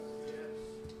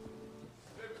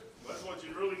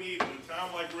you really need in a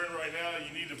time like we're in right now,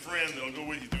 you need a friend that'll go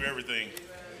with you through everything.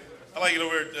 I like it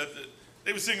over here.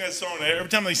 They would sing that song. Every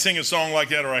time they sing a song like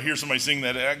that, or I hear somebody sing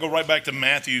that, I go right back to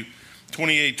Matthew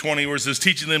 28:20, where it says,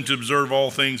 teaching them to observe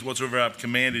all things whatsoever I've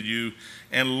commanded you,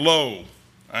 and lo,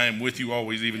 I am with you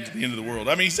always, even to the end of the world.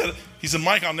 I mean, he said,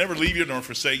 Mike, I'll never leave you nor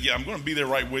forsake you. I'm going to be there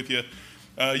right with you.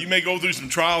 You may go through some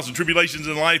trials and tribulations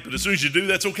in life, but as soon as you do,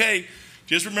 that's okay.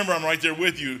 Just remember, I'm right there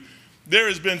with you. There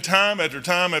has been time after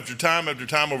time after time after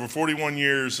time over 41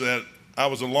 years that I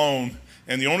was alone,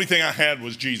 and the only thing I had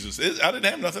was Jesus. I didn't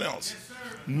have nothing else.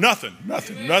 Nothing.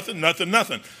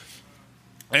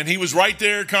 And he was right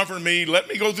there comforting me, let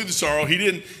me go through the sorrow. He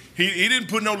didn't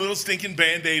put no little stinking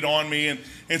Band-Aid on me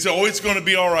and say, oh, it's going to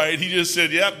be all right. He just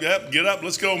said, yep, get up,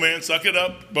 let's go, man. Suck it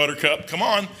up, buttercup, come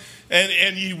on.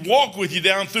 And he'd walk with you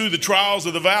down through the trials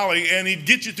of the valley, and he'd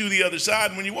get you through the other side.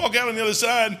 And when you walk out on the other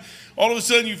side, all of a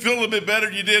sudden you feel a little bit better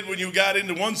than you did when you got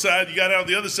into one side. You got out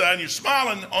the other side, and you're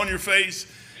smiling on your face,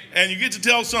 and you get to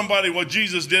tell somebody what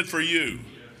Jesus did for you.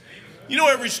 You know,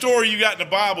 every story you got in the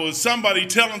Bible is somebody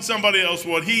telling somebody else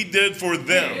what he did for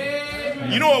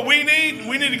them. You know what we need?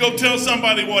 We need to go tell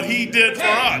somebody what he did for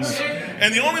us.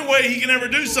 And the only way he can ever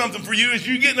do something for you is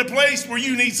you get in a place where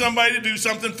you need somebody to do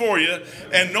something for you,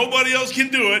 and nobody else can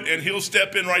do it, and he'll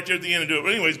step in right there at the end and do it.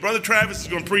 But anyways, Brother Travis is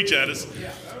going to preach at us.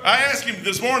 I asked him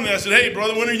this morning, I said, hey,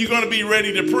 brother, when are you going to be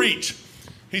ready to preach?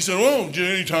 He said, well,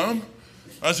 anytime.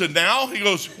 I said, now? He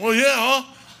goes, well, yeah.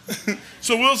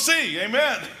 So we'll see.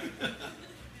 Amen.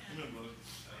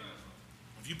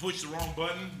 If you push the wrong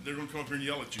button, they're going to come up here and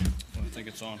yell at you. I think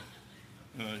it's on.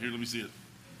 Here, let me see it.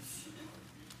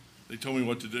 They told me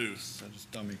what to do. I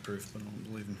just dummy proof, but I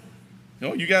don't believe him.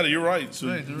 No, you got it. You're right. So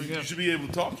right, there we go. You should be able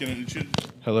to talk in it. It should.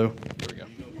 Hello. There we go.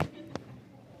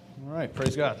 All right.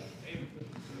 Praise God.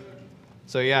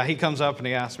 So, yeah, he comes up and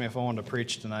he asked me if I wanted to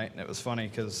preach tonight. And it was funny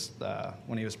because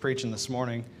when he was preaching this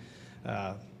morning,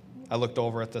 I looked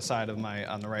over at the side of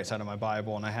on the right side of my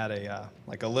Bible, and I had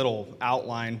a little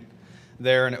outline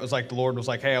there, and it was like the Lord was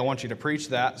like, hey, I want you to preach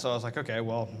that. So I was like, okay,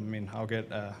 well, I mean, I'll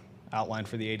get an outline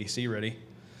for the ADC ready.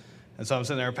 And so I'm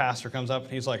sitting there, a pastor comes up,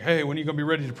 and he's like, hey, when are you going to be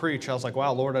ready to preach? I was like,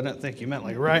 wow, Lord, I didn't think you meant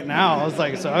like right now. I was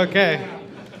like, so okay.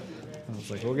 I was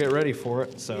like, we'll get ready for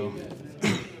it. So,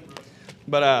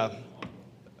 but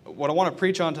what I want to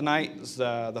preach on tonight is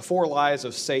the 4 lies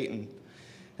of Satan.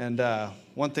 And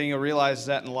one thing you'll realize is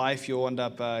that in life you'll end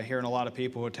up hearing a lot of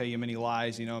people who tell you many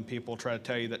lies, and people try to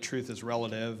tell you that truth is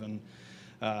relative. And,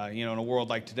 in a world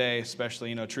like today,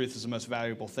 especially, truth is the most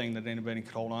valuable thing that anybody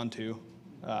could hold on to.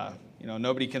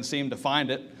 Nobody can seem to find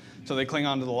it. So they cling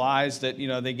on to the lies that,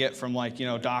 they get from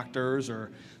doctors or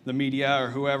the media or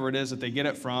whoever it is that they get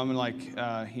it from. And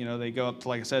they go up to,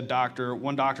 like I said,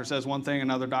 one doctor says one thing,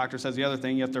 another doctor says the other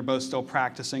thing, yet they're both still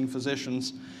practicing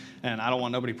physicians. And I don't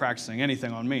want nobody practicing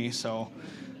anything on me. So,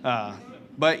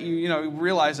 but you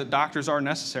realize that doctors are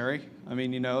necessary. I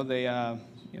mean, so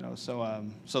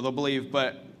they'll believe.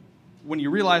 But when you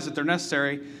realize that they're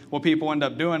necessary, what people end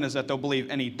up doing is that they'll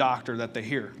believe any doctor that they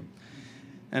hear.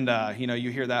 And you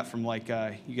hear that from you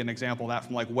get an example of that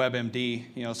from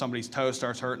WebMD. Somebody's toe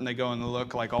starts hurting, they go and they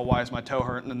look like, oh, why is my toe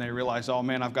hurting? And they realize, oh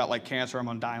man, I've got cancer. I'm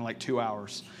gonna die in 2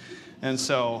 hours. And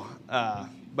so.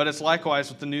 But it's likewise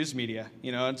with the news media.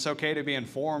 It's okay to be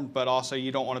informed, but also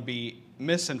you don't want to be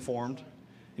misinformed,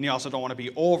 and you also don't want to be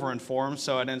overinformed,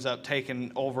 so it ends up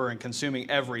taking over and consuming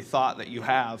every thought that you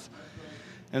have.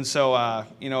 And so,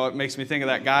 it makes me think of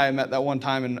that guy I met that one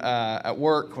time at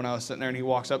work when I was sitting there, and he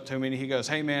walks up to me, and he goes,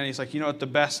 hey, man, he's like, you know what the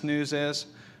best news is?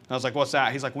 And I was like, what's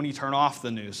that? He's like, when you turn off the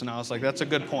news. And I was like, that's a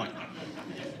good point.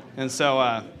 And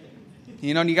so...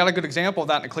 and you got a good example of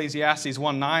that in Ecclesiastes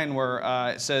 1:9, where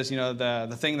it says,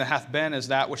 the thing that hath been is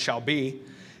that which shall be,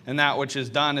 and that which is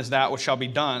done is that which shall be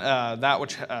done.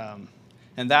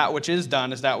 And that which is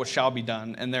done is that which shall be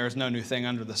done, and there is no new thing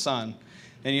under the sun.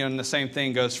 And and the same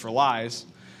thing goes for lies.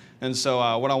 And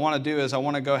so what I want to do is I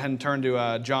want to go ahead and turn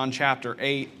to John chapter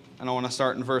 8, and I want to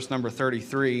start in verse number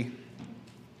 33.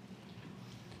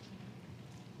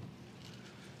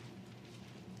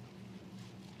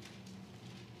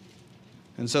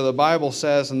 And so the Bible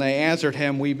says, and they answered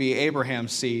him, we be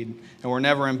Abraham's seed, and were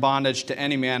never in bondage to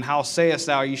any man. How sayest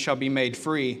thou, ye shall be made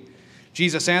free?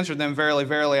 Jesus answered them, verily,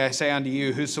 verily, I say unto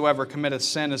you, whosoever committeth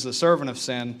sin is the servant of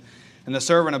sin. And the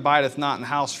servant abideth not in the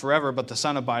house forever, but the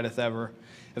Son abideth ever.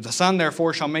 If the Son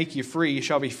therefore shall make you free, ye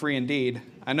shall be free indeed.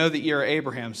 I know that ye are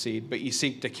Abraham's seed, but ye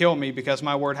seek to kill me, because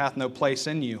my word hath no place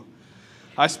in you.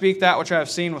 I speak that which I have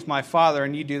seen with my father,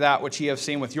 and ye do that which ye have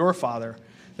seen with your father.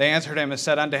 They answered him and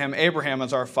said unto him, Abraham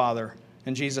is our father.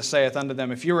 And Jesus saith unto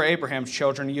them, if you were Abraham's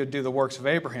children, ye would do the works of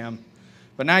Abraham.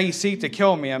 But now ye seek to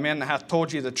kill me, a man that hath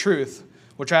told you the truth,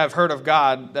 which I have heard of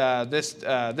God,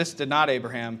 this did not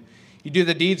Abraham. You do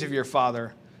the deeds of your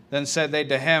father. Then said they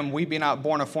to him, We be not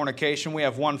born of fornication, we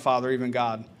have one Father, even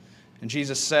God. And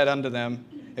Jesus said unto them,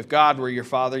 If God were your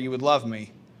Father, you would love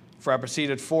me. For I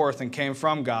proceeded forth and came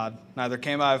from God. Neither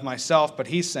came I of myself, but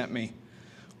he sent me.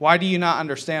 Why do you not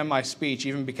understand my speech,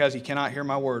 even because you cannot hear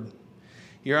my word?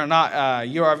 You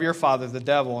are of your father the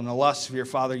devil, and the lusts of your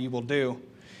father you will do.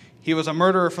 He was a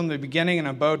murderer from the beginning, and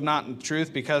abode not in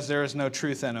truth, because there is no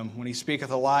truth in him. When he speaketh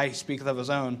a lie, he speaketh of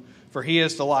his own, for he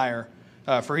is a liar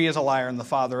and the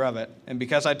father of it. And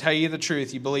because I tell you the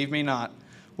truth, you believe me not.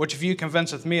 Which of you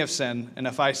convinceth me of sin? And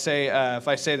if I say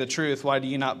the truth, why do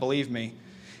you not believe me?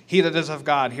 He that is of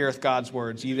God heareth God's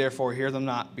words. Ye therefore hear them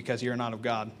not, because ye are not of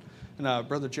God. And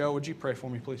Brother Joe, would you pray for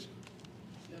me, please?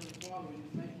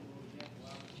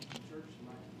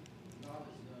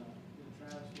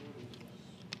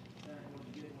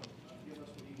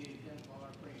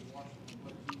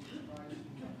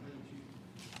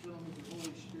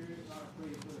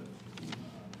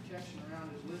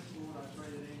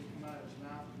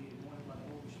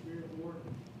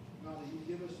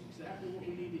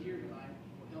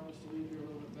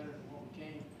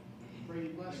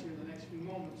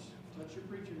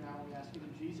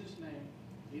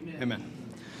 Amen.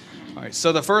 All right,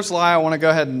 so the first lie I want to go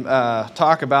ahead and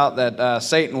talk about that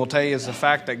Satan will tell you is the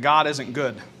fact that God isn't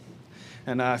good.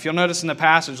 And if you'll notice in the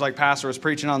passage, like Pastor was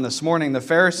preaching on this morning, the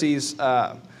Pharisees,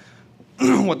 what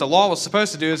the law was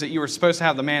supposed to do is that you were supposed to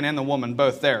have the man and the woman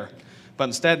both there. But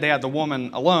instead they had the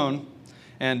woman alone,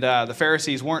 and the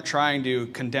Pharisees weren't trying to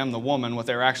condemn the woman. What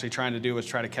they were actually trying to do was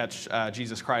try to catch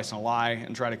Jesus Christ in a lie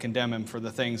and try to condemn him for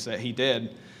the things that he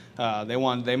did.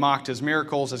 They mocked his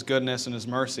miracles, his goodness, and his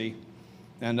mercy.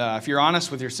 And if you're honest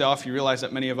with yourself, you realize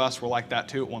that many of us were like that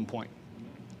too at one point.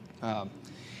 I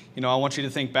want you to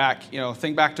think back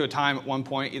to a time at one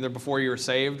point, either before you were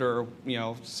saved or,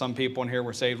 some people in here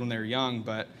were saved when they were young,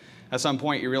 but at some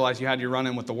point you realize you had your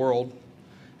run-in with the world.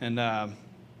 And,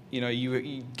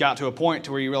 you got to a point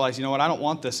to where you realize, I don't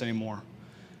want this anymore.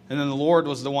 And then the Lord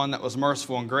was the one that was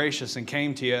merciful and gracious and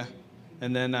came to you.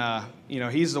 And then,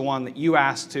 he's the one that you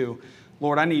asked to,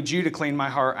 Lord, I need you to clean my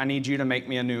heart. I need you to make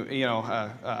me a new,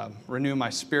 renew my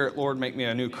spirit, Lord, make me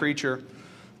a new creature.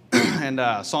 And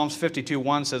Psalms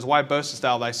 52:1 says, Why boastest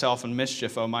thou thyself in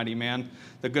mischief, O mighty man?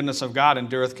 The goodness of God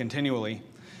endureth continually.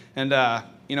 And,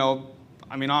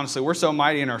 honestly, we're so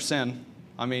mighty in our sin.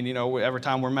 Every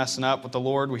time we're messing up with the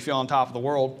Lord, we feel on top of the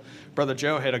world. Brother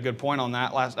Joe hit a good point on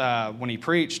that when he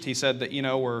preached. He said that,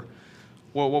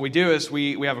 what we do is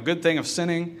we have a good thing of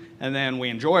sinning, and then we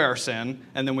enjoy our sin,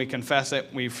 and then we confess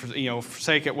it, we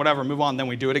forsake it, whatever, move on, then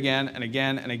we do it again and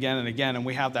again and again and again, and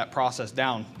we have that process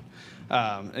down,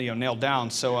 nailed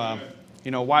down. So,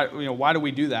 why do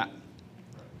we do that?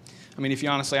 If you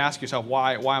honestly ask yourself,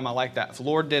 why am I like that? If the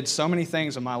Lord did so many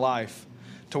things in my life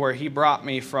to where he brought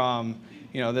me from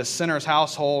this sinner's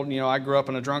household, I grew up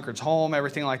in a drunkard's home,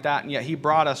 everything like that, and yet he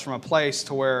brought us from a place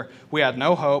to where we had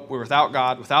no hope, we were without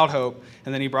God, without hope,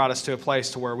 and then he brought us to a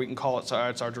place to where we can call it's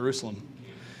our Jerusalem.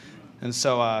 And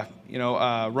so,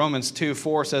 Romans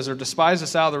 2:4 says, Or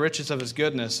despisest thou the riches of his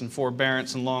goodness and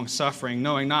forbearance and long suffering,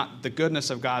 knowing not the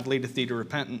goodness of God leadeth thee to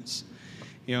repentance.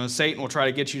 Satan will try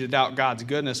to get you to doubt God's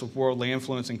goodness with worldly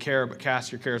influence and care, but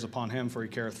cast your cares upon him, for he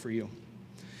careth for you.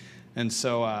 And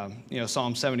so,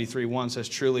 Psalm 73:1 says,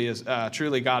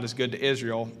 Truly God is good to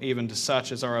Israel, even to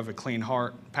such as are of a clean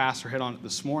heart. Pastor hit on it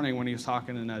this morning when he was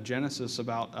talking in Genesis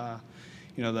about,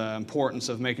 the importance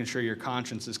of making sure your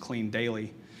conscience is clean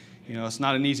daily. It's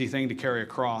not an easy thing to carry a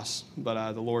cross,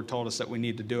 but the Lord told us that we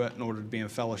need to do it in order to be in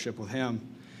fellowship with him.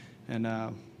 And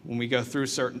when we go through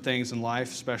certain things in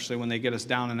life, especially when they get us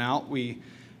down and out, we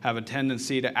have a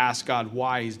tendency to ask God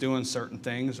why he's doing certain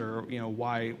things, or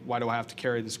why do I have to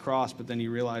carry this cross? But then you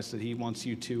realize that he wants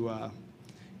you to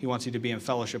be in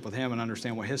fellowship with him and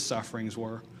understand what his sufferings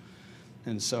were.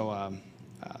 And so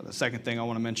the second thing I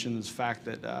want to mention is the fact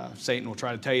that Satan will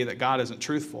try to tell you that God isn't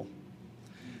truthful.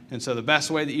 And so the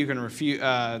best way you can refute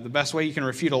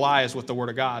a lie is with the Word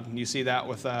of God. And you see that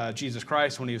with Jesus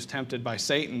Christ when he was tempted by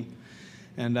Satan.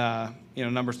 And,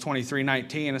 Numbers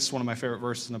 23:19, this is one of my favorite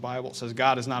verses in the Bible. It says,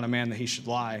 God is not a man that he should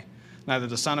lie, neither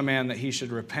the son of man that he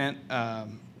should repent.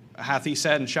 Hath he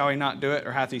said, and shall he not do it?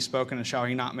 Or hath he spoken, and shall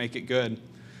he not make it good?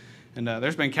 And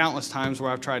there's been countless times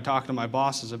where I've tried talking to my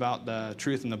bosses about the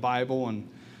truth in the Bible, and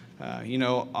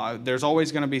there's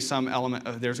always going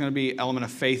to be element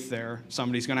of faith there.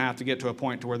 Somebody's going to have to get to a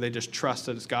point to where they just trust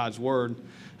that it's God's word.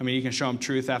 You can show them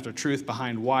truth after truth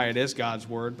behind why it is God's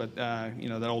word, but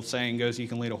that old saying goes, you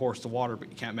can lead a horse to water, but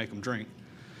you can't make them drink.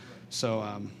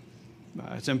 So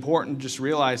it's important to just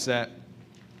realize that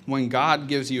when God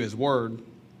gives you his word,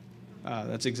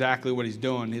 that's exactly what he's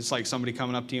doing. It's like somebody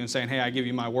coming up to you and saying, hey, I give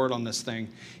you my word on this thing.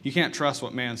 You can't trust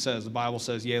what man says. The Bible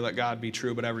says, yea, let God be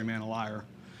true, but every man a liar.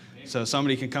 So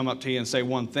somebody can come up to you and say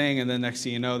one thing, and then next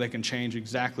thing you know, they can change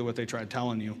exactly what they tried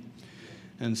telling you.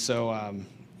 And so,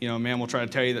 man will try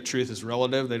to tell you that truth is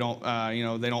relative. They don't,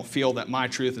 they don't feel that my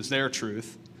truth is their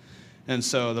truth. And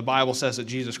so the Bible says that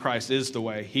Jesus Christ is the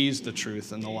way. He's the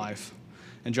truth and the life.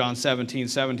 And John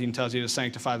 17:17 tells you to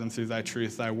sanctify them through thy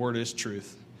truth. Thy word is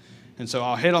truth. And so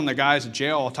I'll hit on the guys at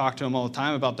jail. I'll talk to them all the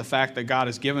time about the fact that God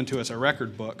has given to us a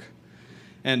record book.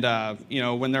 And,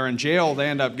 when they're in jail, they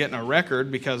end up getting a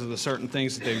record because of the certain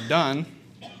things that they've done.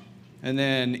 And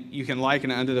then you can liken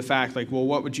it unto the fact, like, well,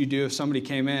 what would you do if somebody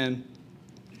came in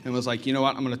and was like, you know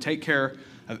what, I'm going to take care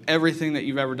of everything that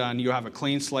you've ever done. You have a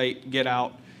clean slate, get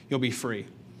out, you'll be free.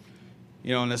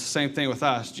 And it's the same thing with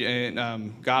us.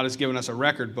 God has given us a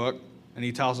record book, and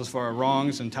he tells us for our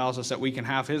wrongs and tells us that we can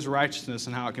have his righteousness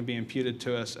and how it can be imputed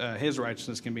to us. His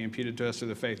righteousness can be imputed to us through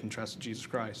the faith and trust of Jesus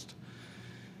Christ.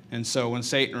 And so when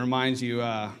Satan reminds you,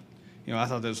 I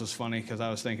thought this was funny because I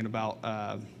was thinking about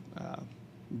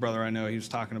brother I know. He was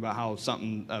talking about how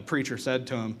something a preacher said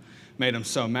to him made him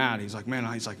so mad. He's like, man,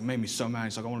 it made me so mad.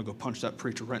 He's like, I want to go punch that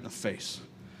preacher right in the face.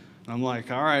 And I'm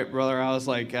like, all right, brother. I was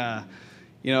like, I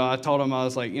told him, I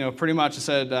was like, pretty much I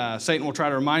said, Satan will try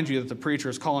to remind you that the preacher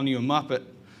is calling you a Muppet,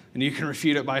 and you can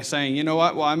refute it by saying, you know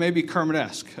what, well, I may be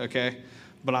Kermit-esque, okay,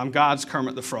 but I'm God's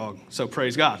Kermit the Frog, so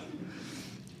praise God.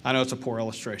 I know it's a poor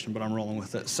illustration, but I'm rolling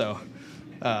with it. So,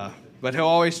 but he'll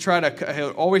always try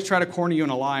to corner you in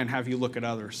a lie and have you look at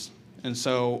others. And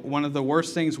so one of the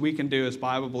worst things we can do as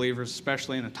Bible believers,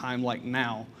 especially in a time like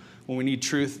now, when we need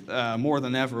truth more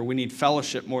than ever, we need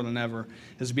fellowship more than ever,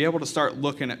 is be able to start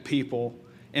looking at people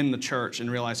in the church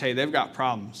and realize, hey, they've got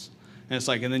problems. And it's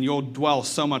like, and then you'll dwell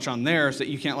so much on theirs that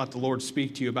you can't let the Lord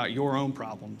speak to you about your own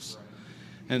problems.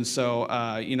 Right. And so,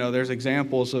 there's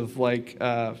examples of like,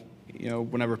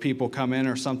 whenever people come in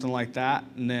or something like that,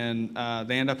 and then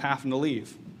they end up having to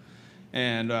leave.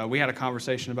 And we had a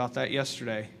conversation about that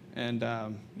yesterday. And,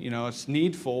 it's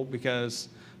needful because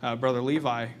Brother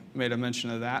Levi made a mention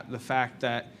of that, the fact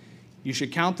that you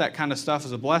should count that kind of stuff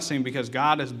as a blessing because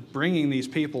God is bringing these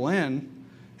people in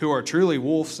who are truly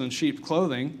wolves in sheep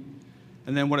clothing.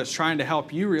 And then what it's trying to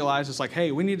help you realize is like,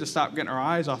 hey, we need to stop getting our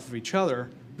eyes off of each other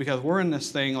because we're in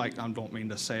this thing, like, I don't mean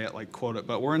to say it, like quote it,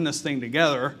 but we're in this thing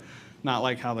together, not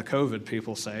like how the COVID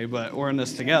people say, but we're in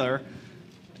this together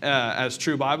as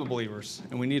true Bible believers.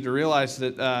 And we need to realize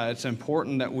that it's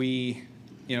important that we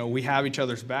have each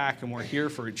other's back and we're here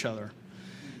for each other.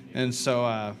 And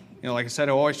so, like I said,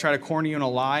 I always try to corner you in a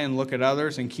lie and look at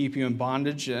others and keep you in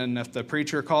bondage. And if the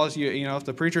preacher calls you, if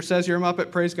the preacher says you're a Muppet,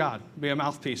 praise God. Be a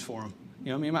mouthpiece for him.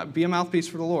 Be a mouthpiece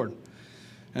for the Lord.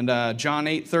 And John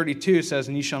 8:32 says,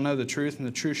 and ye shall know the truth, and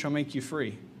the truth shall make you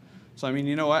free. So,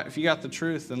 you know what? If you got the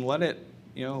truth, then let it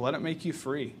make you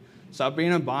free. Stop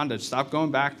being in bondage. Stop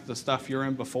going back to the stuff you're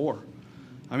in before.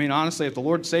 Honestly, if the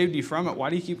Lord saved you from it, why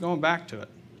do you keep going back to it?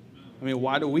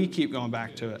 Why do we keep going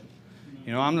back to it?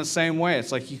 I'm the same way.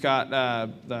 It's like you got,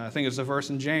 I think it's the verse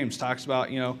in James, talks about,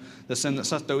 the sin that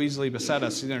doth so easily beset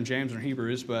us, either in James or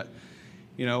Hebrews, but,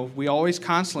 we always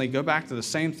constantly go back to the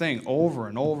same thing over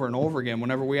and over and over again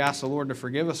whenever we ask the Lord to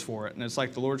forgive us for it. And it's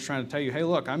like the Lord's trying to tell you, hey,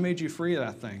 look, I made you free of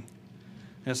that thing.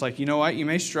 And it's like, you know what, you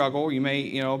may struggle, you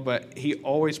may, but he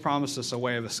always promised us a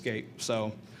way of escape.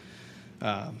 So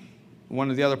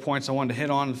one of the other points I wanted to hit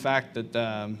on, the fact that,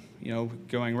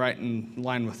 going right in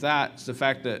line with that, is the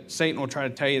fact that Satan will try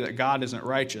to tell you that God isn't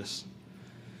righteous.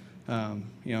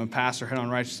 Pastor hit on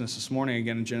righteousness this morning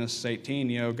again in Genesis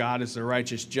 18. God is the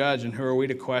righteous judge, and who are we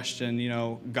to question,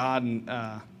 God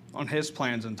on his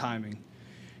plans and timing?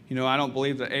 I don't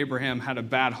believe that Abraham had a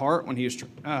bad heart when he was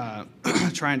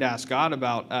trying to ask God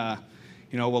about,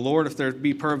 well, Lord, if there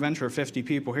be peradventure 50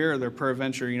 people here, there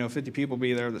peradventure, 50 people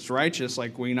be there that's righteous,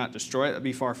 like will you not destroy it? That'd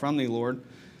be far from thee, Lord.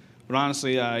 But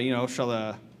honestly, shall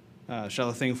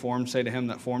the thing formed say to him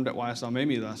that formed it, why hast thou made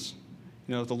me thus?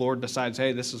 If the Lord decides,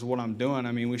 hey, this is what I'm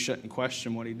doing, we shouldn't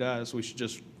question what he does. We should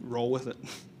just roll with it.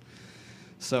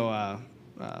 So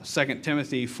 2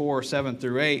 Timothy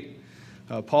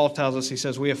 4:7-8, Paul tells us, he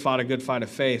says, we have fought a good fight of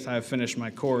faith. I have finished my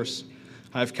course.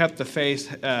 I have kept the faith.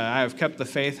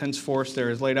 Henceforth there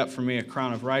is laid up for me a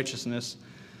crown of righteousness,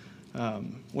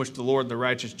 which the Lord, the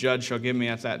righteous judge, shall give me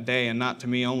at that day, and not to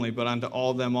me only, but unto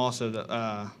all them also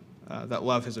that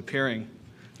love his appearing.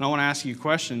 And I want to ask you a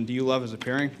question. Do you love his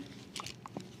appearing?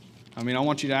 I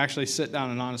want you to actually sit down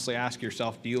and honestly ask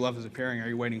yourself, do you love his appearing? Are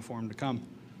you waiting for him to come?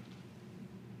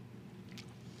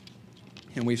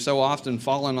 And we've so often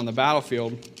fallen on the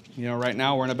battlefield Right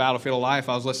now we're in a battlefield of life.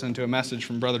 I was listening to a message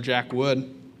from Brother Jack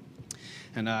Wood,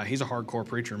 and he's a hardcore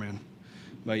preacher, man.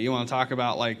 But you want to talk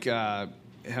about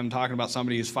him talking about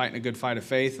somebody who's fighting a good fight of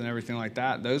faith and everything like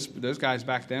that. Those guys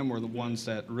back then were the ones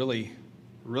that really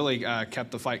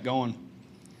kept the fight going.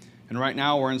 And right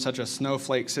now we're in such a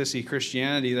snowflake, sissy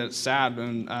Christianity that it's sad.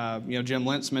 And Jim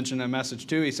Lentz mentioned in a message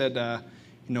too. He said,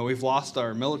 we've lost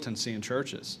our militancy in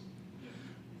churches.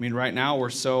 I mean, right now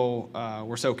we're so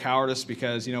cowardice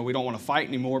because we don't want to fight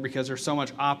anymore because there's so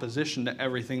much opposition to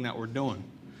everything that we're doing,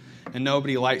 and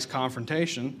nobody likes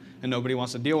confrontation and nobody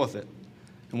wants to deal with it.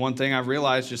 And one thing I've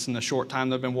realized just in the short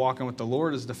time that I've been walking with the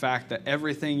Lord is the fact that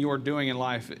everything you're doing in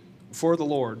life for the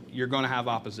Lord, you're going to have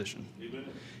opposition. Amen.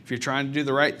 If you're trying to do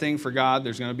the right thing for God,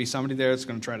 there's going to be somebody there that's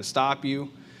going to try to stop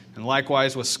you. And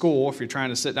likewise with school, if you're trying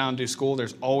to sit down and do school,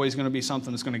 there's always going to be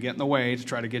something that's going to get in the way to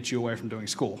try to get you away from doing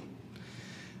school.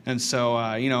 And so,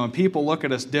 and people look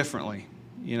at us differently,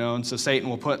 and so Satan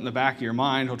will put in the back of your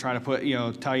mind, he'll try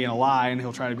to tell you a lie, and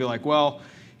he'll try to be like, well,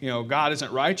 God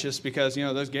isn't righteous because,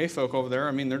 those gay folk over there,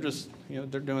 I mean, they're just,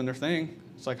 they're doing their thing.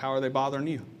 It's like, how are they bothering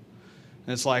you?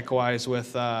 And it's likewise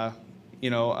with, or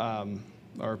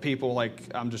people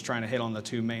I'm just trying to hit on the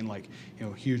two main,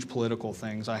 huge political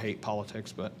things. I hate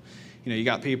politics, but, you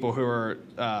got people who are,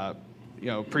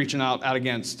 preaching out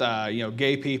against,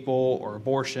 gay people or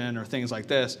abortion or things like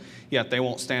this, yet they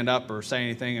won't stand up or say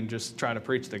anything and just try to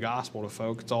preach the gospel to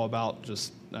folk. It's all about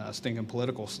just stinking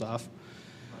political stuff.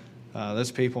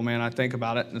 Those people, man, I think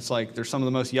about it, and it's like they're some of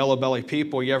the most yellow-belly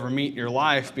people you ever meet in your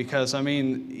life because,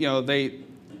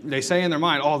 they say in their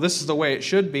mind, oh, this is the way it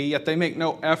should be, yet they make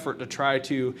no effort to try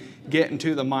to get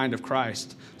into the mind of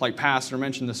Christ. Like Pastor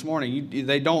mentioned this morning,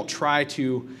 they don't try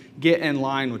to get in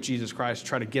line with Jesus Christ,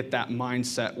 try to get that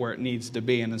mindset where it needs to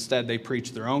be, and instead they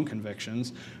preach their own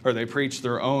convictions, or they preach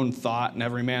their own thought, and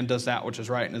every man does that which is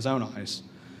right in his own eyes.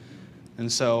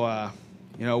 And so,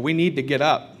 we need to get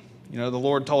up. The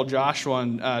Lord told Joshua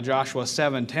in Joshua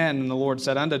 7:10, and the Lord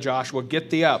said unto Joshua,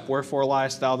 get thee up, wherefore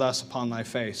liest thou thus upon thy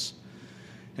face?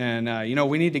 And,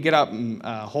 we need to get up and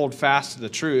hold fast to the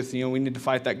truth. We need to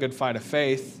fight that good fight of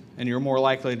faith, and you're more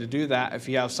likely to do that if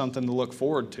you have something to look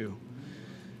forward to.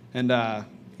 And,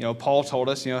 Paul told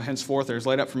us, henceforth there's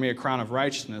laid up for me a crown of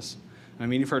righteousness. I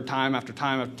mean, you've heard time after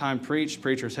time after time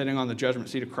preachers hitting on the judgment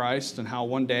seat of Christ and how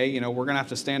one day, we're going to have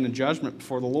to stand in judgment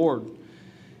before the Lord.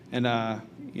 And,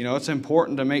 it's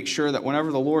important to make sure that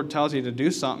whenever the Lord tells you to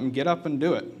do something, get up and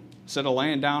do it instead of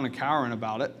laying down and cowering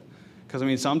about it.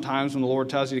 Because, sometimes when the Lord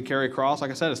tells you to carry a cross,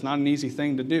 like I said, it's not an easy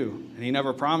thing to do. And He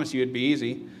never promised you it'd be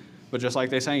easy. But just like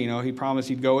they say, He promised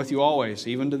He'd go with you always,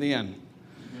 even to the end.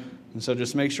 Amen. And so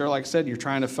just make sure, like I said, you're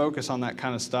trying to focus on that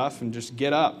kind of stuff and just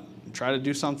get up and try to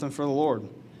do something for the Lord.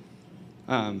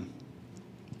 And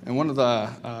one of the,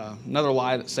 another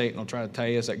lie that Satan will try to tell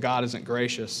you is that God isn't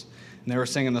gracious. And they were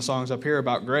singing the songs up here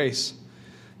about grace.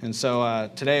 And so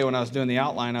today when I was doing the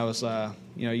outline, I was,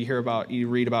 you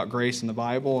read about grace in the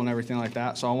Bible and everything like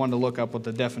that. So I wanted to look up what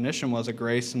the definition was of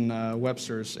grace in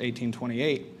Webster's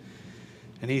 1828.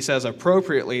 And he says,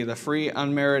 appropriately, the free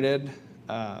unmerited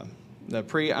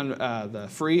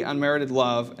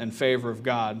love and favor of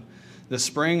God, the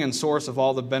spring and source of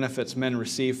all the benefits men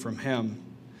receive from Him.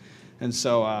 And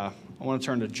so I want to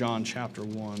turn to John chapter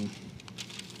 1.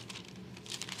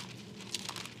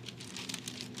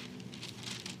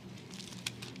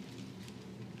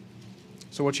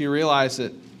 So what you realize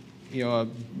that, a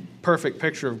perfect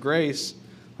picture of grace,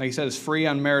 like he said, is free,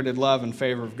 unmerited love in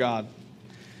favor of God.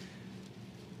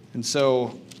 And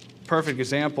so, perfect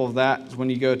example of that is when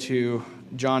you go to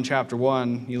John chapter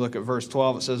 1, you look at verse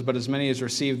 12, it says, but as many as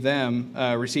received Him,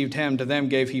 to them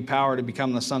gave He power to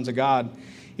become the sons of God,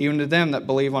 even to them that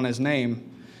believe on His name,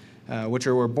 which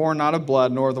were born not of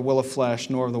blood, nor of the will of flesh,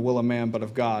 nor of the will of man, but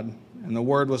of God. And the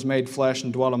Word was made flesh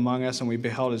and dwelt among us, and we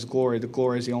beheld His glory. The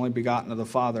glory is the only begotten of the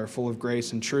Father, full of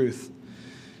grace and truth.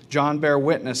 John bare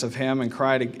witness of Him and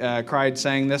cried,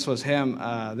 saying, This was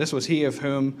He of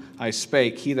whom I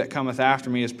spake. He that cometh after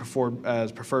me is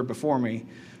preferred before me,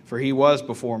 for He was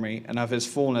before me, and of His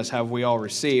fullness have we all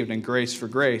received, and grace for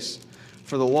grace.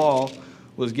 For the law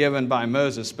was given by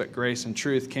Moses, but grace and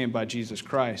truth came by Jesus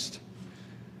Christ.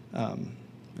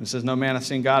 It says, no man hath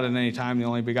seen God at any time, the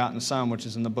only begotten Son, which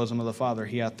is in the bosom of the Father,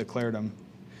 He hath declared Him.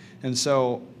 And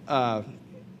so,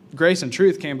 grace and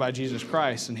truth came by Jesus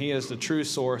Christ, and He is the true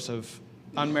source of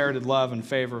unmerited love and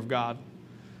favor of God.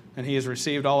 And He has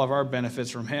received all of our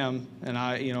benefits from Him. And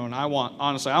I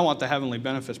want the heavenly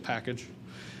benefits package.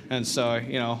 And so,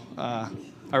 I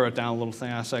wrote down a little thing.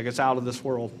 I was like, it's out of this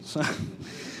world.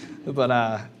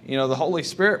 But, the Holy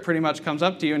Spirit pretty much comes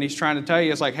up to you and He's trying to tell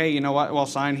you, it's like, hey, you know what? Well,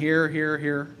 sign here, here,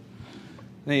 here.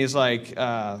 And he's like,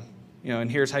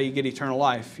 and here's how you get eternal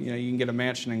life. You can get a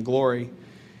mansion in glory.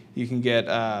 You can get,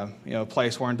 a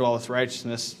place wherein dwelleth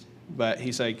righteousness. But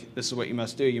he's like, this is what you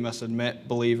must do. You must admit,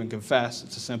 believe, and confess.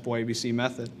 It's a simple ABC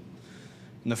method.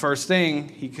 And the first thing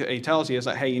he tells you is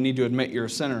like, hey, you need to admit you're a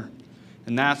sinner.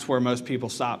 And that's where most people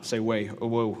stop, say, wait,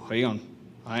 whoa, hang on.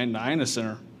 I ain't a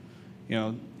sinner.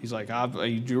 He's like, do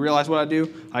you realize what I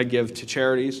do? I give to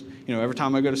charities. Every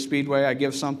time I go to Speedway, I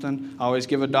give something. I always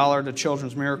give $1 to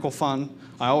Children's Miracle Fund.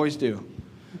 I always do.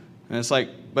 And it's like,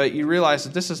 but you realize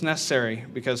that this is necessary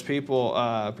because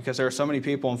because there are so many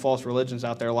people in false religions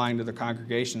out there lying to their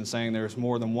congregation saying there's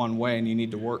more than one way and you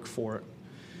need to work for it.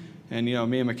 And, me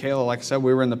and Michaela, like I said,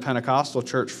 we were in the Pentecostal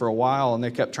church for a while, and they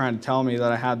kept trying to tell me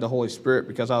that I had the Holy Spirit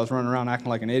because I was running around acting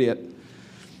like an idiot.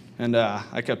 And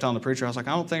I kept telling the preacher, I was like,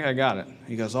 I don't think I got it.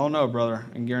 He goes, oh, no, brother,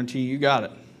 I can guarantee you got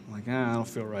it. I'm like, I don't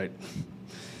feel right.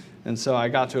 And so I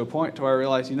got to a point to where I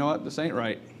realized, you know what, this ain't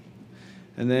right.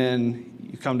 And then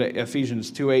you come to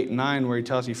Ephesians 2:8-9, where he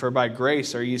tells you, for by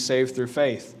grace are ye saved through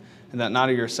faith, and that not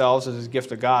of yourselves is a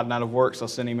gift of God, not of works,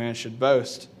 lest any man should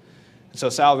boast. And so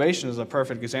salvation is a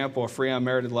perfect example of free,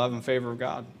 unmerited love and favor of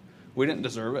God. We didn't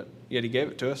deserve it, yet he gave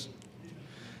it to us.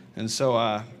 And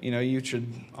so, you should,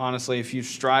 honestly, if you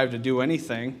strive to do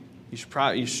anything, you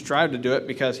should strive to do it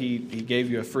because he gave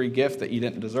you a free gift that you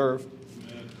didn't deserve.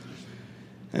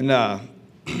 And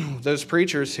those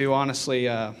preachers who honestly,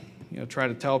 try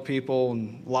to tell people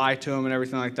and lie to them and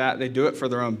everything like that, they do it for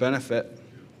their own benefit.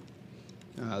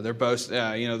 They're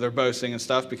boasting and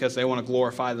stuff because they want to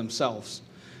glorify themselves.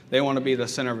 They want to be the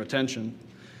center of attention.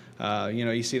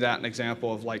 You see that in an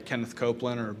example of like Kenneth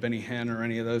Copeland or Benny Hinn or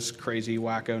any of those crazy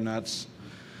wacko nuts.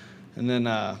 And then,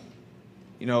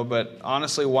 but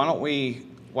honestly, why don't we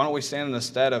stand in the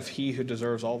stead of he who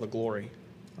deserves all the glory?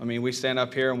 I mean, we stand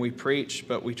up here and we preach,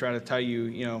 but we try to tell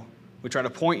you, we try to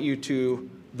point you to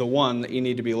the one that you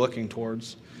need to be looking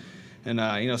towards. And,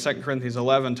 2 Corinthians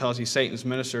 11 tells you Satan's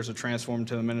ministers are transformed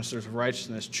to the ministers of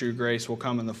righteousness. True grace will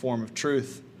come in the form of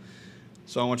truth.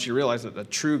 So I want you to realize that the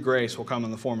true grace will come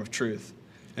in the form of truth.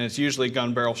 And it's usually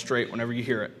gun barrel straight whenever you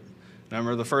hear it. And I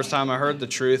remember the first time I heard the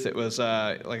truth, it was,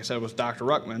 like I said, it was Dr.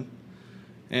 Ruckman.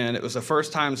 And it was the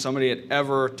first time somebody had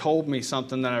ever told me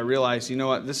something that I realized, you know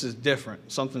what, this is different.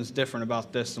 Something's different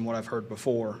about this than what I've heard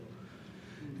before.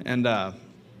 And,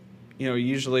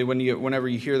 usually whenever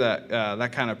you hear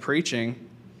that kind of preaching,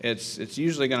 it's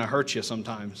usually going to hurt you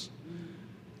sometimes.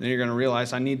 Then you're going to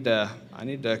realize I need to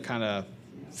kind of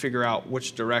figure out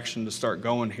which direction to start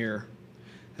going here.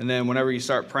 And then whenever you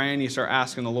start praying, you start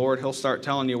asking the Lord, he'll start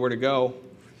telling you where to go.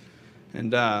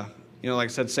 And, like I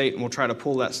said, Satan will try to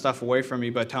pull that stuff away from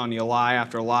you by telling you lie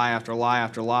after lie after lie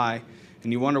after lie.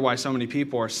 And you wonder why so many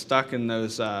people are stuck in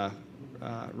those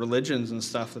religions and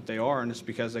stuff that they are. And it's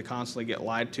because they constantly get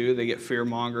lied to. They get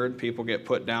fear-mongered. People get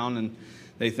put down. And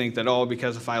they think that,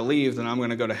 because if I leave, then I'm going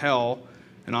to go to hell.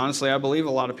 And honestly, I believe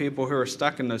a lot of people who are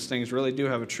stuck in those things really do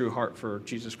have a true heart for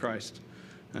Jesus Christ.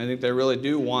 And I think they really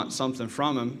do want something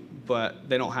from him, but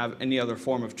they don't have any other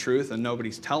form of truth, and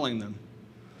nobody's telling them.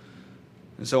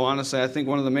 And so honestly, I think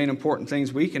one of the main important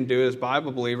things we can do as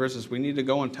Bible believers is we need to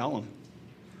go and tell them.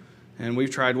 And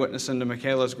we've tried witnessing to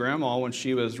Michaela's grandma when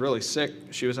she was really sick.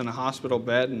 She was in a hospital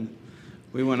bed, and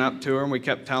we went up to her, and we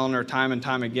kept telling her time and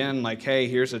time again, like, hey,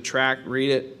 here's a tract, read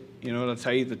it. To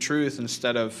tell you the truth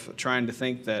instead of trying to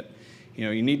think that,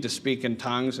 you need to speak in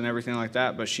tongues and everything like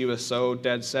that. But she was so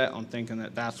dead set on thinking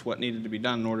that that's what needed to be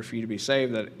done in order for you to be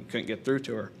saved that you couldn't get through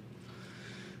to her.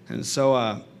 And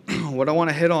so what I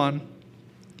want to hit on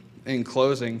in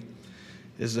closing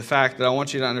is the fact that I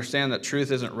want you to understand that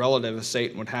truth isn't relative as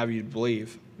Satan would have you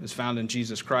believe. It's found in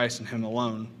Jesus Christ and him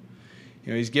alone.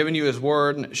 He's given you his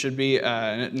word, and it should be,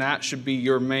 and that should be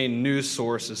your main news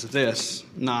source is this,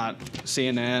 not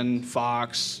CNN,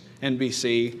 Fox,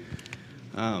 NBC.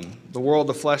 The world,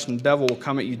 the flesh, and the devil will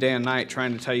come at you day and night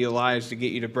trying to tell you lies to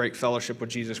get you to break fellowship with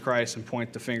Jesus Christ and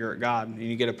point the finger at God. And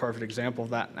you get a perfect example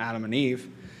of that in Adam and Eve.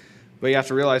 But you have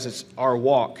to realize it's our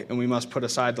walk, and we must put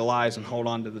aside the lies and hold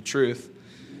on to the truth.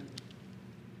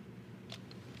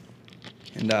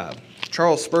 And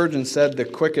Charles Spurgeon said the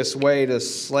quickest way to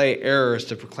slay error is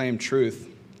to proclaim truth.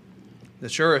 The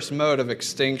surest mode of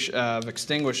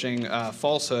extinguishing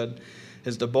falsehood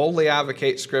is to boldly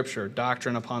advocate Scripture,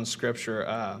 doctrine upon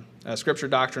Scripture, Scripture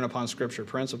doctrine upon Scripture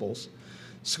principles.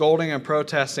 Scolding and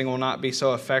protesting will not be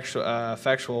so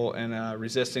effectual in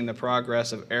resisting the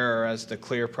progress of error as the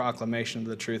clear proclamation of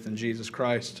the truth in Jesus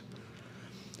Christ.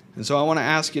 And so I want to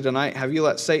ask you tonight, have you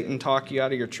let Satan talk you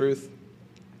out of your truth?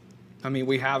 I mean,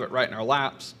 we have it right in our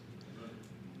laps.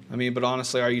 But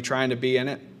honestly, are you trying to be in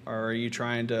it, or are you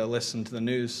trying to listen to the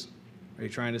news? Are you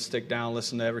trying to stick down,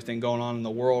 listen to everything going on in the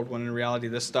world, when in reality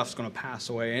this stuff's going to pass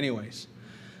away anyways?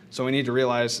 So we need to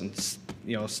realize and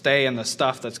stay in the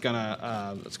stuff that's going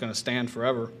to stand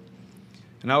forever.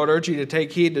 And I would urge you to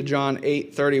take heed to John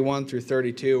 8:31 through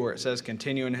 32, where it says,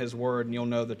 "Continue in his word, and you'll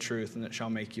know the truth, and it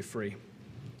shall make you free."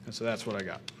 And so that's what I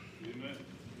got. Amen.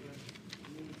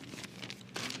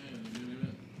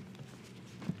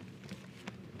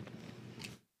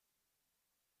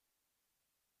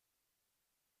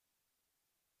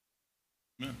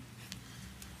 Amen.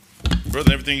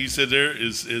 Brother, everything you said there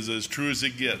is as true as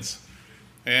it gets.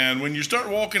 And when you start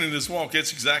walking in this walk,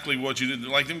 that's exactly what you did.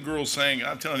 Like them girls saying,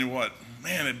 I'm telling you what,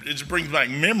 man, it just brings back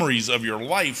memories of your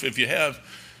life if you have.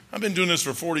 I've been doing this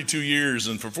for 42 years,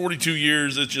 and for 42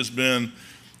 years it's just been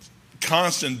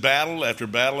constant battle after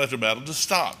battle after battle to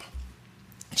stop.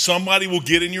 Somebody will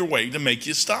get in your way to make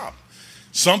you stop.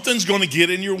 Something's going to get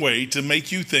in your way to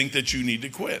make you think that you need to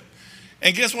quit.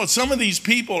 And guess what? Some of these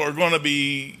people are going to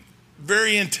be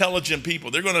very intelligent people.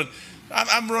 They're going to,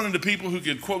 I'm running to people who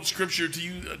could quote scripture to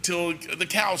you until the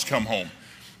cows come home.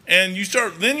 And you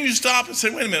stop and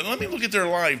say, wait a minute, let me look at their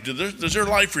life. Does their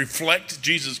life reflect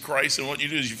Jesus Christ? And what you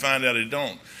do is you find out it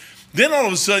don't. Then all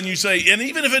of a sudden you say, and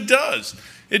even if it does,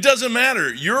 it doesn't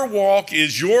matter. Your walk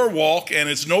is your walk and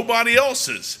it's nobody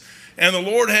else's. And the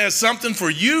Lord has something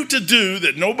for you to do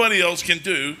that nobody else can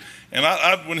do. And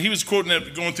when he was quoting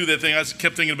that, going through that thing, I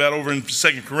kept thinking about over in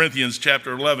 2 Corinthians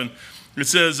chapter 11. It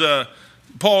says,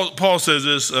 Paul says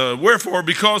this, "Wherefore,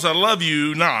 because I love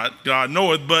you not, God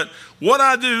knoweth, but what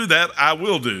I do, that I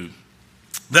will do,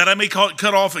 that I may cut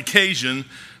off occasion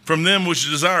from them which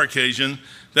desire occasion,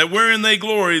 that wherein they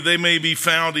glory, they may be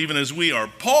found even as we are."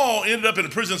 Paul ended up in a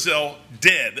prison cell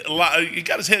dead. He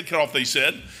got his head cut off, they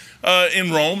said,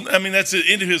 in Rome. I mean, that's the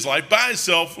end of his life. By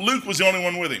himself, Luke was the only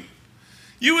one with him.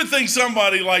 You would think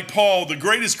somebody like Paul, the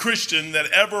greatest Christian that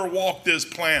ever walked this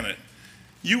planet,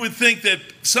 you would think that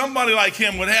somebody like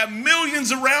him would have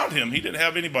millions around him. He didn't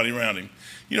have anybody around him.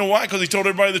 You know why? Because he told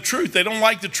everybody the truth. They don't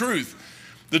like the truth.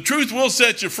 The truth will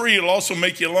set you free. It'll also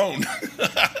make you alone.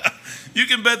 You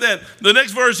can bet that. The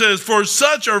next verse says, "For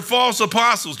such are false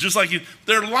apostles." Just like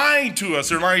they're lying to us.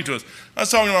 They're lying to us. I was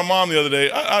talking to my mom the other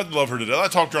day. I love her to death. I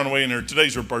talked to her on the way in there.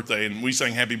 Today's her birthday, and we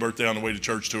sang happy birthday on the way to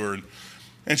church to her.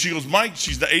 And she goes, "Mike,"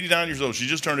 she's 89 years old. She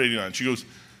just turned 89. She goes,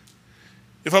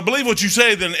 "If I believe what you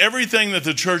say, then everything that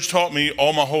the church taught me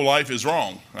all my whole life is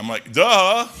wrong." I'm like,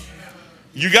 duh.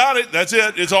 You got it. That's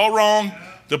it. It's all wrong.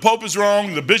 The Pope is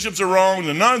wrong. The bishops are wrong.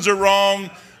 The nuns are wrong.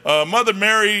 Mother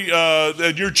Mary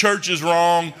at your church is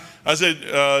wrong. I said,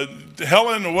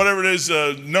 Helen or whatever it is,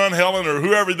 Nun Helen or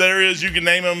whoever there is, you can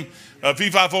name them,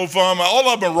 Fee, Fi, Fo, Fum. All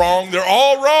of them are wrong. They're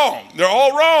all wrong. They're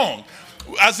all wrong.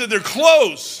 I said, they're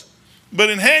close. But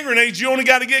in hand grenades, you only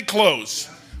got to get close.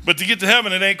 But to get to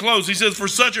heaven, it ain't close. He says, "For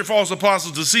such are false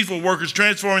apostles, deceitful workers,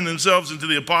 transforming themselves into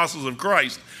the apostles of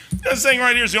Christ." This thing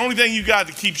right here is the only thing you got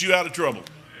that keeps you out of trouble.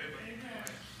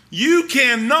 You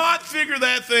cannot figure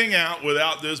that thing out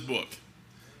without this book.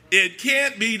 It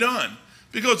can't be done.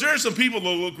 Because there are some people that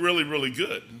look really, really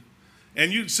good.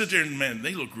 And you sit there and, man,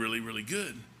 they look really, really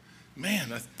good.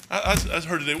 Man, I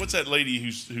heard today, what's that lady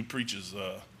who preaches?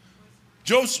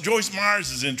 Joyce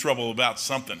Myers is in trouble about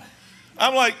something.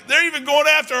 I'm like, they're even going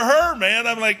after her, man.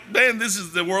 I'm like, man,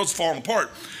 the world's falling apart.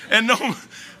 And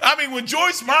when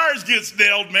Joyce Myers gets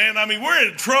nailed, man, we're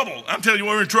in trouble. I'm telling you,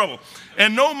 we're in trouble.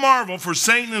 And no marvel, for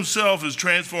Satan himself is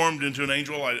transformed into an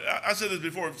angel of light. I said this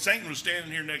before. If Satan was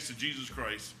standing here next to Jesus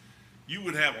Christ, you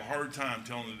would have a hard time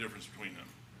telling the difference between them.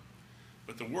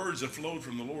 But the words that flowed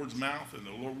from the Lord's mouth and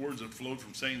the words that flowed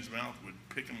from Satan's mouth would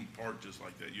pick them apart just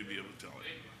like that. You'd be able to tell it.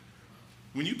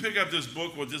 When you pick up this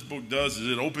book, what this book does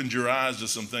is it opens your eyes to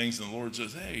some things, and the Lord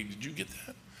says, "Hey, did you get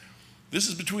that? This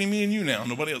is between me and you now,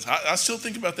 nobody else." I still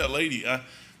think about that lady. I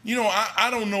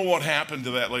don't know what happened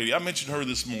to that lady. I mentioned her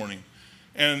this morning.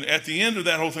 And at the end of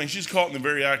that whole thing, she's caught in the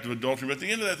very act of adultery. But at the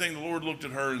end of that thing, the Lord looked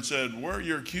at her and said, "Where are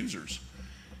your accusers?"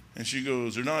 And she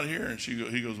goes, "They're not here." And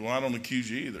he goes, "Well, I don't accuse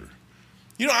you either."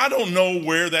 I don't know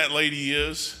where that lady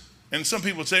is. And some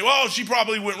people say, "Well, she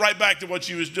probably went right back to what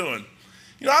she was doing."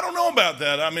 I don't know about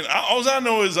that. All I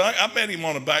know is I met him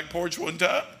on a back porch one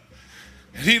time.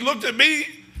 And he looked at me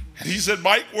and he said,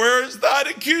 "Mike, where is thine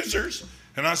accusers?"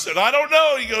 And I said, "I don't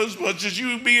know." He goes, "Well, it's just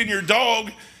you being your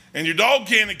dog, and your dog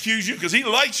can't accuse you because he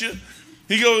likes you."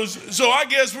 He goes, "So I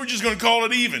guess we're just going to call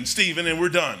it even, Stephen, and we're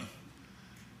done."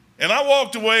 And I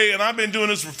walked away, and I've been doing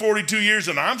this for 42 years,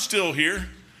 and I'm still here.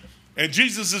 And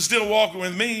Jesus is still walking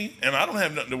with me, and I don't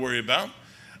have nothing to worry about.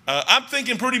 I'm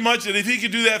thinking pretty much that if he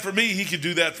could do that for me, he could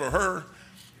do that for her.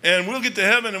 And we'll get to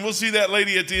heaven, and we'll see that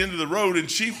lady at the end of the road, and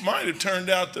she might have turned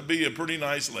out to be a pretty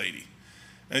nice lady.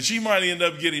 And she might end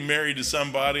up getting married to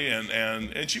somebody,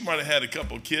 and she might have had a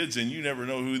couple of kids, and you never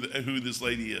know who this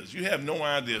lady is. You have no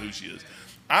idea who she is.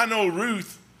 I know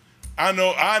Ruth. I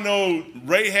know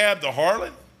Rahab the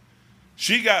harlot.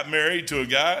 She got married to a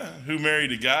guy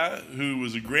who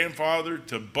was a grandfather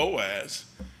to Boaz,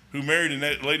 who married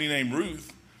a lady named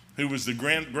Ruth, who was the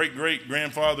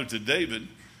great-great-grandfather to David,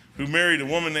 who married a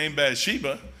woman named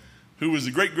Bathsheba, who was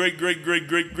the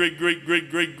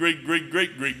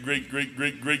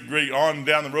great-great-great-great-great-great-great-great-great-great-great-great-great on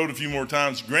down the road a few more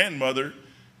times grandmother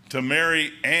to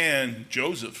Mary and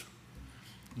Joseph.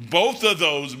 Both of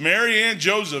those, Mary and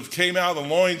Joseph, came out of the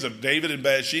loins of David and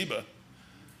Bathsheba.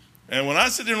 And when I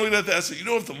sit there and look at that, I said,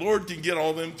 if the Lord can get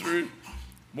all them through,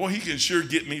 boy, he can sure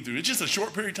get me through. It's just a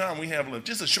short period of time we have left.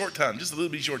 Just a short time, just a little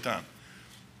bit short time.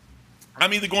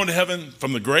 I'm either going to heaven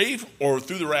from the grave or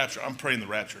through the rapture. I'm praying the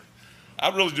rapture.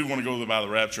 I really do want to go by the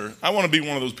rapture. I want to be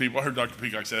one of those people. I heard Dr.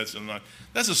 Peacock say that tonight.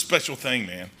 That's a special thing,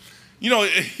 man. He was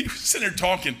sitting there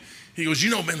talking. He goes,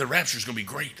 man, the rapture is going to be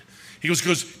great. He goes,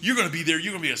 because you're going to be there.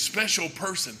 You're going to be a special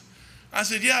person. I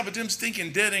said, yeah, but them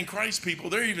stinking dead in Christ people,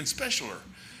 they're even specialer.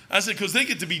 I said, because they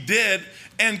get to be dead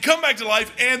and come back to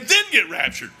life and then get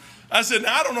raptured. I said,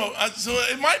 now, I don't know. So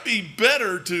it might be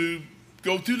better to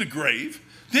go through the grave.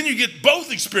 Then you get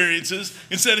both experiences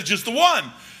instead of just the one.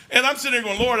 And I'm sitting there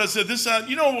going, Lord, I said, this side,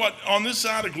 you know what? On this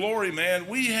side of glory, man,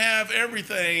 we have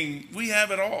everything. We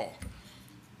have it all.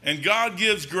 And God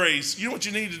gives grace. You know what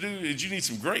you need to do is you need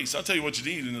some grace. I'll tell you what you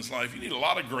need in this life. You need a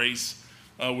lot of grace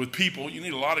with people. You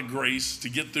need a lot of grace to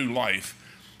get through life.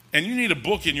 And you need a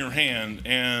book in your hand.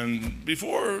 And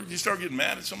before you start getting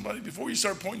mad at somebody, before you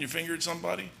start pointing your finger at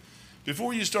somebody,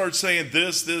 before you start saying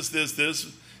this,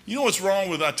 you know what's wrong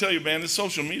with, I tell you, man, this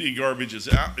social media garbage it's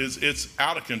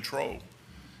out of control.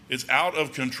 It's out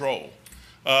of control.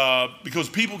 Because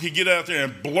people can get out there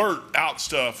and blurt out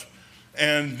stuff,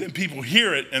 and then people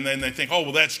hear it, and then they think, oh,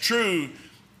 well, that's true,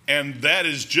 and that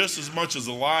is just as much as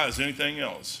a lie as anything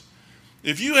else.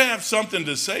 If you have something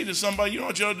to say to somebody, you know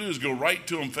what you ought to do is go right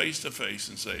to them face to face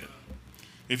and say it.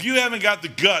 If you haven't got the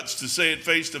guts to say it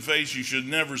face to face, you should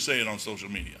never say it on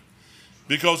social media.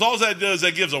 Because all that does,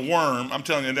 that gives a worm, I'm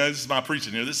telling you, this is my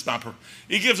preaching here,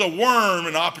 it gives a worm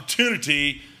an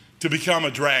opportunity to become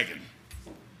a dragon.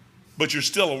 But you're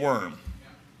still a worm.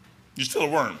 You're still a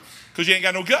worm because you ain't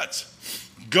got no guts.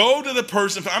 Go to the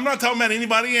person. I'm not talking about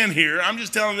anybody in here. I'm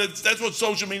just telling you that's what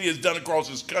social media has done across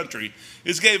this country.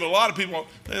 It's gave a lot of people,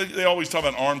 they always talk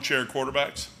about armchair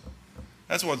quarterbacks.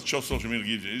 That's what social media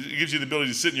gives you. It gives you the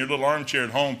ability to sit in your little armchair at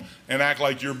home and act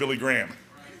like you're Billy Graham.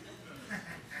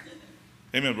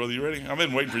 Amen, brother. You ready? I've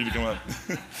been waiting for you to come up.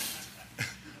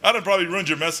 I done probably ruined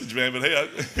your message, man, but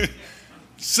hey,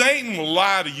 Satan will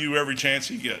lie to you every chance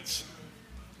he gets.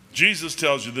 Jesus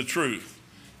tells you the truth.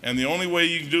 And the only way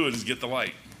you can do it is get the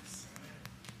light.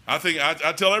 I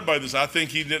tell everybody this. I think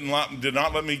he did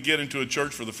not let me get into a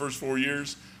church for the first 4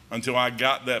 years until I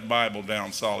got that Bible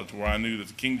down solid to where I knew that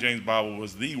the King James Bible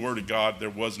was the Word of God. There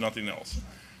was nothing else.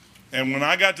 And when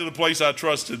I got to the place I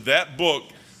trusted that book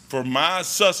for my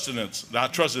sustenance, I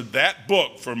trusted that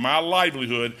book for my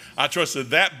livelihood, I trusted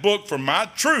that book for my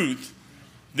truth,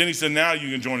 then he said, now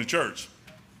you can join the church.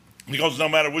 Because no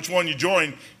matter which one you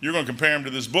join, you're going to compare them to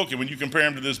this book. And when you compare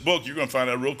them to this book, you're going to find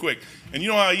out real quick. And you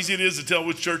know how easy it is to tell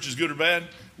which church is good or bad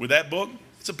with that book?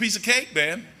 It's a piece of cake,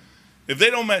 man. If they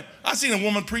don't, man, I seen a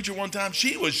woman preacher one time.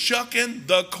 She was shucking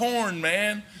the corn,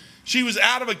 man. She was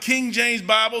out of a King James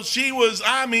Bible. She was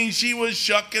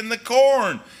shucking the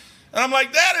corn. And I'm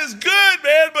like, that is good,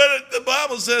 man. But the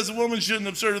Bible says a woman shouldn't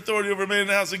assert authority over a man in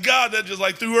the house of God. That just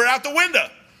like threw her out the window.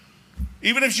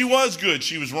 Even if she was good,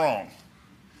 she was wrong.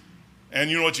 And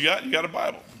you know what you got? You got a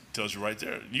Bible. It tells you right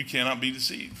there. You cannot be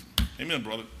deceived. Amen,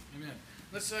 brother. Amen.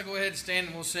 Let's go ahead and stand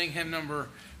and we'll sing hymn number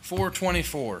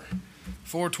 424.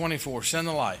 424. Send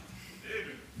the light.